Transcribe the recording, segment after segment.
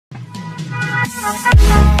Yo,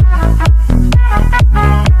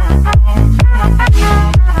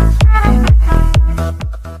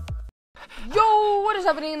 what is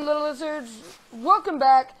happening, little lizards? Welcome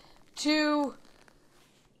back to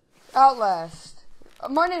Outlast.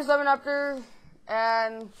 My name is LemonRaptor,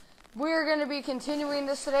 and we're going to be continuing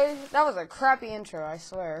this today. That was a crappy intro, I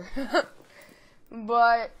swear.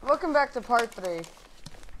 But, welcome back to part 3.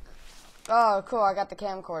 Oh, cool, I got the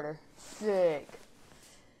camcorder. Sick.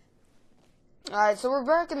 Alright, so we're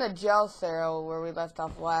back in the jail cell where we left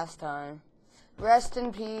off last time. Rest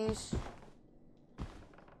in peace.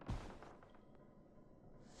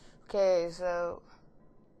 Okay, so...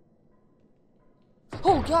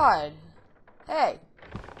 Oh, God! Hey!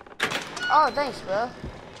 Oh, thanks, bro.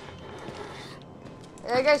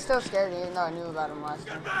 Yeah, that guy's still scared, even though I knew about him last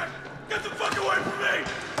time. Get back! Get the fuck away from me!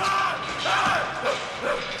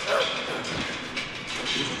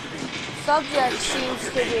 Subject seems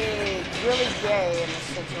to be really gay in this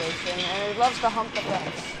situation, and he loves to hump the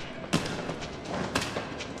fence.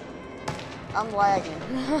 I'm lagging.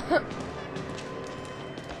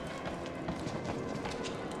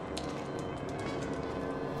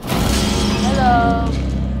 Hello.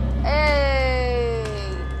 Hey,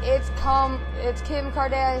 it's Kim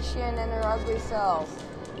Kardashian and her ugly self.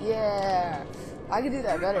 Yeah, I could do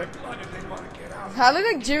that better. I look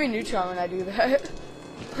like Jimmy Neutron when I do that.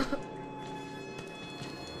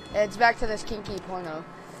 It's back to this kinky porno.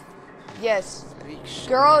 Yes,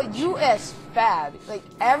 girl, US fab. Like,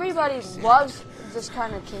 everybody loves this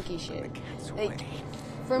kind of kinky shit. Like,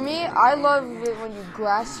 for me, I love it when you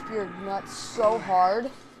grasp your nuts so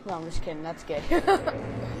hard. No, I'm just kidding, that's gay.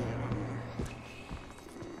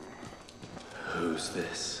 Who's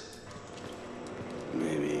this?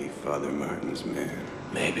 Maybe Father Martin's man.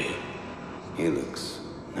 Maybe. He looks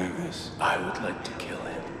nervous. I would like to kill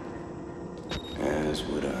him. As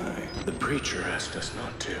would I. The preacher asked us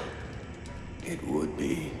not to. It would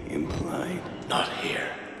be implied. Not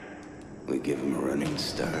here. We give him a running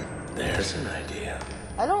start. There's an idea.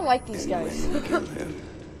 I don't like these And guys. when we kill him,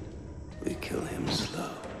 we kill him slow.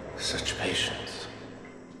 Such patience.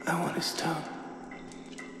 I want his tongue.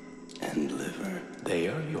 And liver. They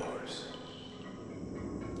are yours.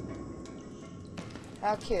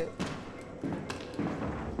 How cute.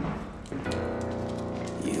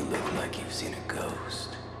 You look like you've seen a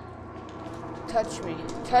ghost. Touch me.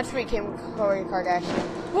 Touch me, Kim Kardashian.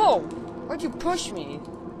 Whoa! Why'd you push me,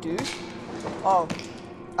 dude? Oh.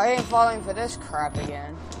 I ain't falling for this crap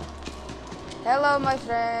again. Hello, my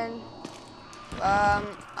friend.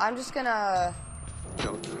 I'm just gonna...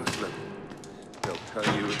 Don't trust them. They'll tell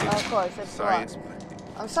you it's of course, it's science.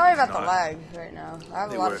 I'm sorry about the not. lag right now. I have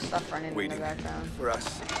a They lot were of stuff running in the waiting background. for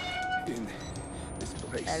us in this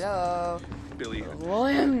place. Hello. Billy,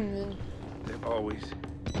 Lemon. they've always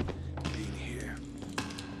been here.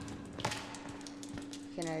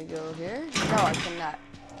 Can I go here? No, I cannot.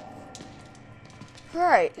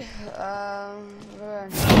 Right.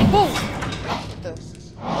 Boom!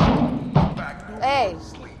 Hey,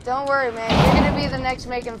 don't worry, man. You're gonna be the next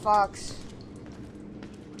Megan Fox.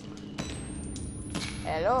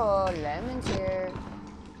 Hello, Lemon's here.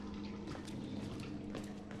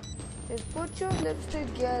 Just put your lips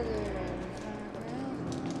together.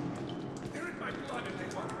 They're in my blood and they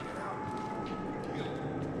want to get out.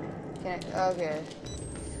 Can I, okay.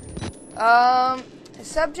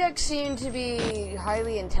 Subjects seem to be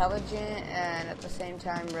highly intelligent and at the same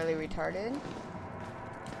time really retarded.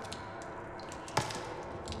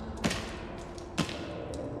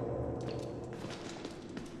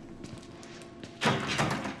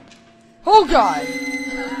 Oh God!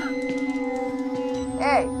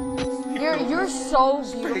 Hey, you're so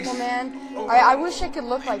beautiful, man. I wish I could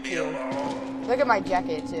look like you. Look at my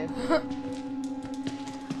jacket too.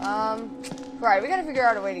 Right, we gotta figure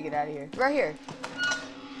out a way to get out of here. Right here.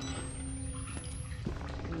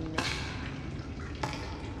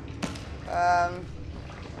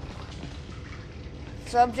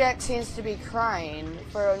 Subject seems to be crying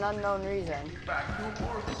for an unknown reason.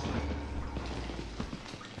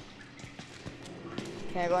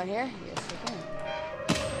 Can I go in here? Yes, I can.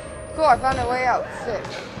 Cool, I found a way out. Sick.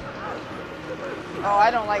 Oh,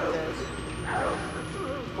 I don't like this.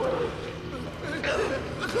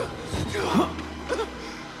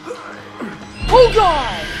 Oh,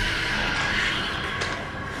 God!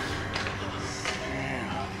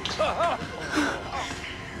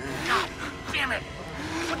 God damn it!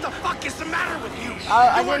 What the fuck is the matter with you?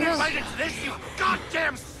 I You weren't didn't know. invited to this, you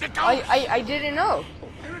goddamn sicko! I didn't know.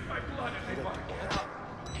 They're in my blood and they want to get out.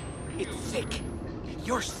 It's sick.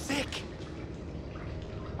 You're sick.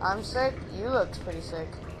 I'm sick. You look pretty sick.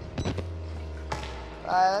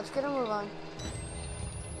 Alright, let's get a move on.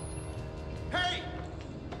 Hey!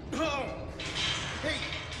 Oh! Hey,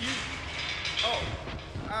 you... Oh,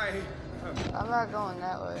 I'm not going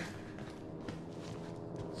that way.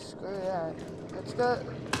 Screw that. Let's go.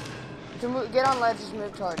 Get on ledges,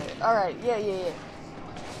 move toward it. Alright, yeah.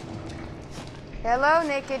 Hello,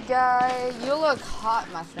 naked guy. You look hot,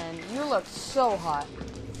 my friend. You look so hot.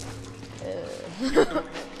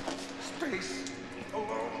 Space.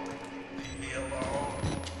 Alone. Leave me alone.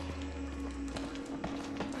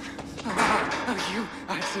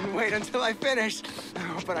 I didn't wait until I finished.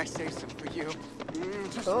 Oh, but I saved some for you.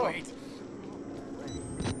 Just cool. wait.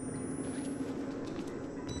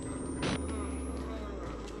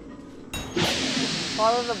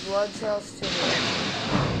 Follow the blood trails to the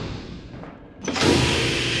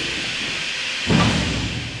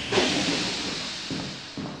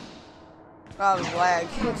Oh, it was lag.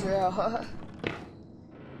 It's real.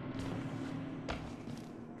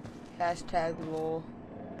 Hashtag lol.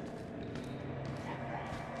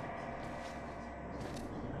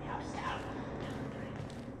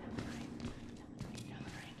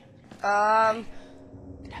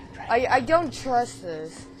 I don't trust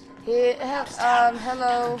this.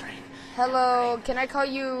 Hello, can I call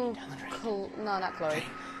you, no, not Chloe.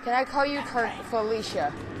 Can I call you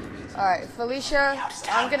Felicia? Alright, Felicia,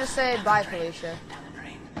 I'm gonna say bye, Felicia.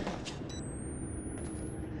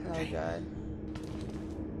 Oh god.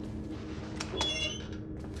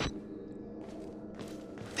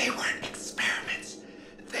 They weren't experiments.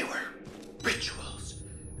 They were rituals.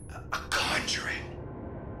 A conjuring.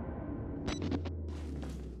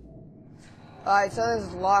 Alright, so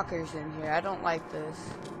there's lockers in here. I don't like this.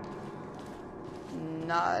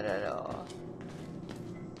 Not at all.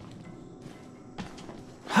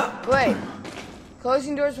 Wait.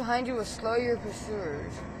 Closing doors behind you will slow your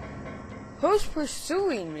pursuers. Who's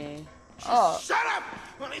pursuing me? Oh. Shut up!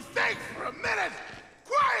 Let me think for a minute!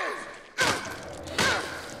 Quiet!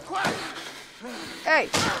 Quiet! Hey!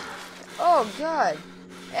 Oh god!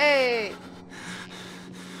 Hey!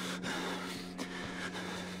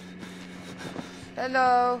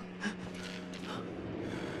 Hello!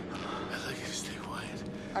 I'd like you to stay quiet.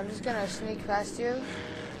 I'm just gonna sneak past you.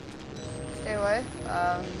 Stay away.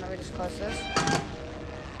 Let me just close this.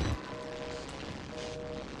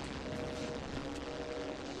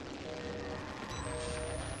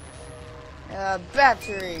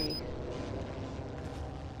 Battery!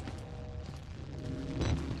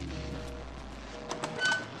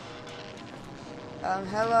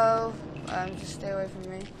 Hello. Just stay away from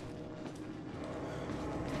me.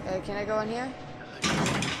 Can I go in here? No,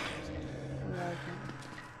 I can't.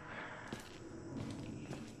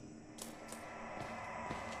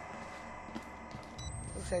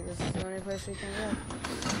 Looks like this is the only place we can go.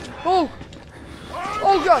 Oh!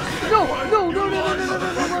 Oh god! No!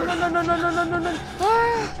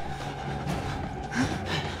 Ah!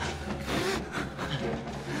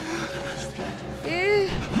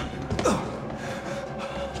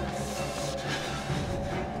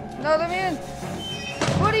 No, let me in!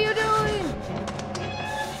 What are you doing?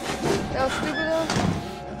 That was stupid though.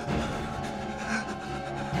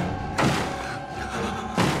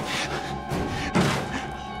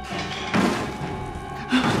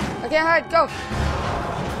 I can't hide, go!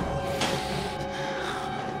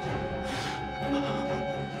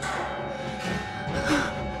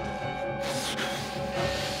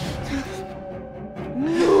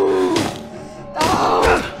 No!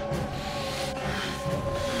 Oh!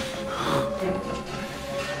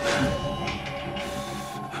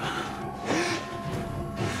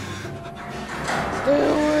 Stay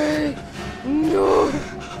away! No!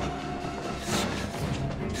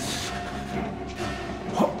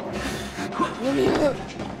 Let me out!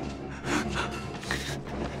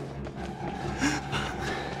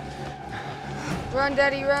 Run,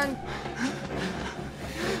 Daddy, run!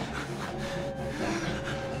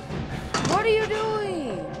 What are you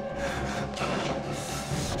doing?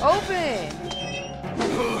 Open!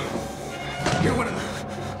 You're one of them.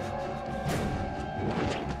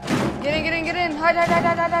 Get in!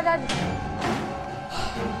 Hide!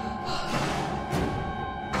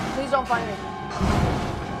 Please don't find me.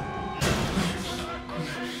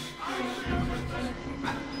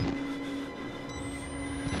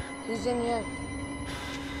 He's in here.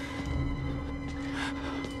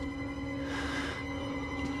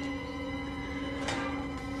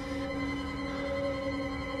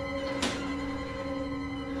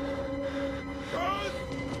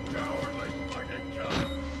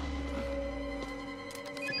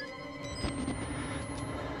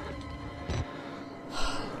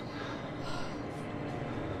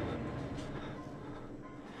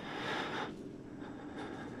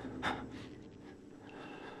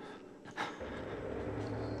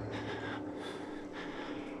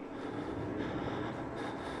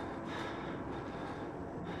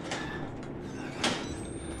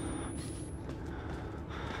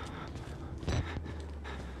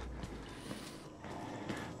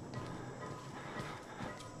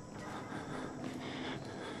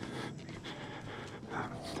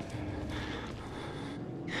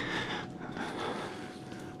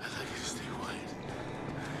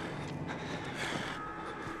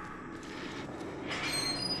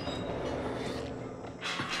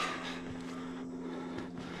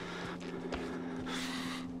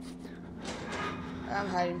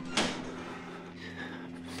 hiding.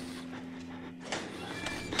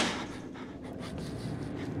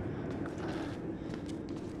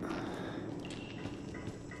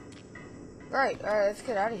 Alright, let's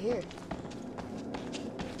get out of here.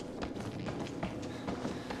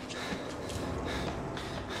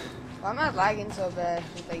 Why am I lagging so bad?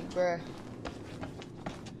 Like, bruh.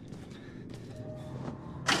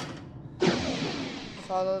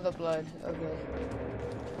 Follow the blood. Okay.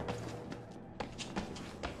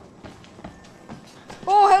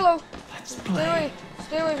 Oh, hello! Let's Stay play. away!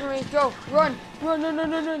 Stay away from me! Go! Run! Run! Run!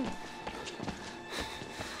 Run! Run! Run!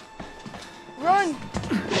 Run!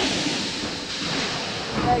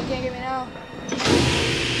 Yeah, you can't get me now.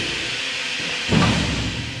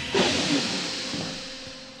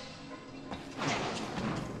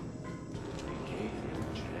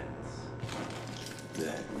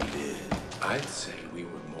 That we did. I'd say we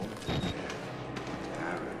were more prepared.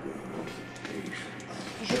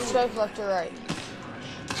 You can swipe left or right.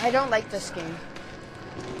 I don't like this game.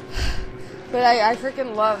 But I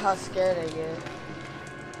freaking love how scared I get.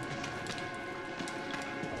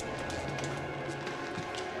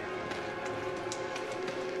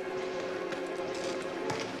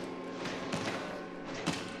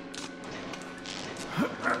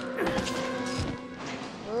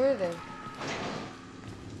 Where are they?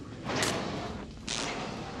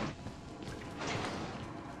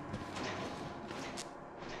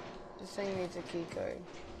 This thing needs a key card.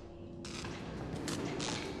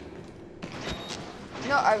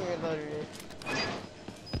 No, I reloaded it.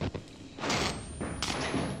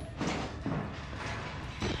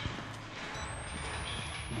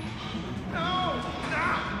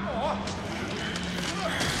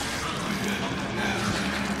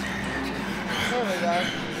 There we go.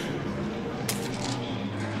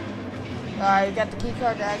 Alright, we got the key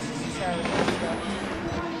card to access the server. There we go.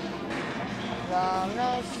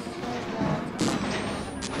 Nice.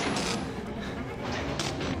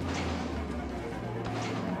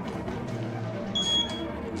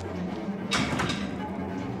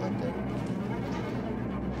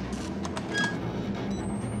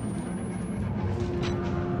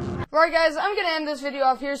 Alright guys, I'm going to end this video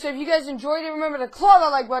off here, so if you guys enjoyed it, remember to claw that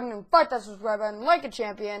like button and fight that subscribe button like a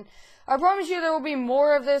champion. I promise you there will be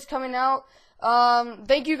more of this coming out.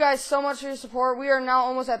 Thank you guys so much for your support. We are now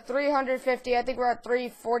almost at 350. I think we're at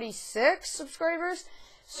 346 subscribers.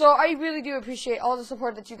 So I really do appreciate all the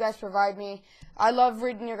support that you guys provide me. I love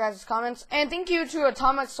reading your guys' comments. And thank you to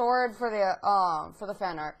Atomic Sword for the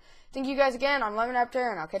fan art. Thank you guys again. I'm LemonRaptor,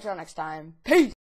 and I'll catch y'all next time. Peace!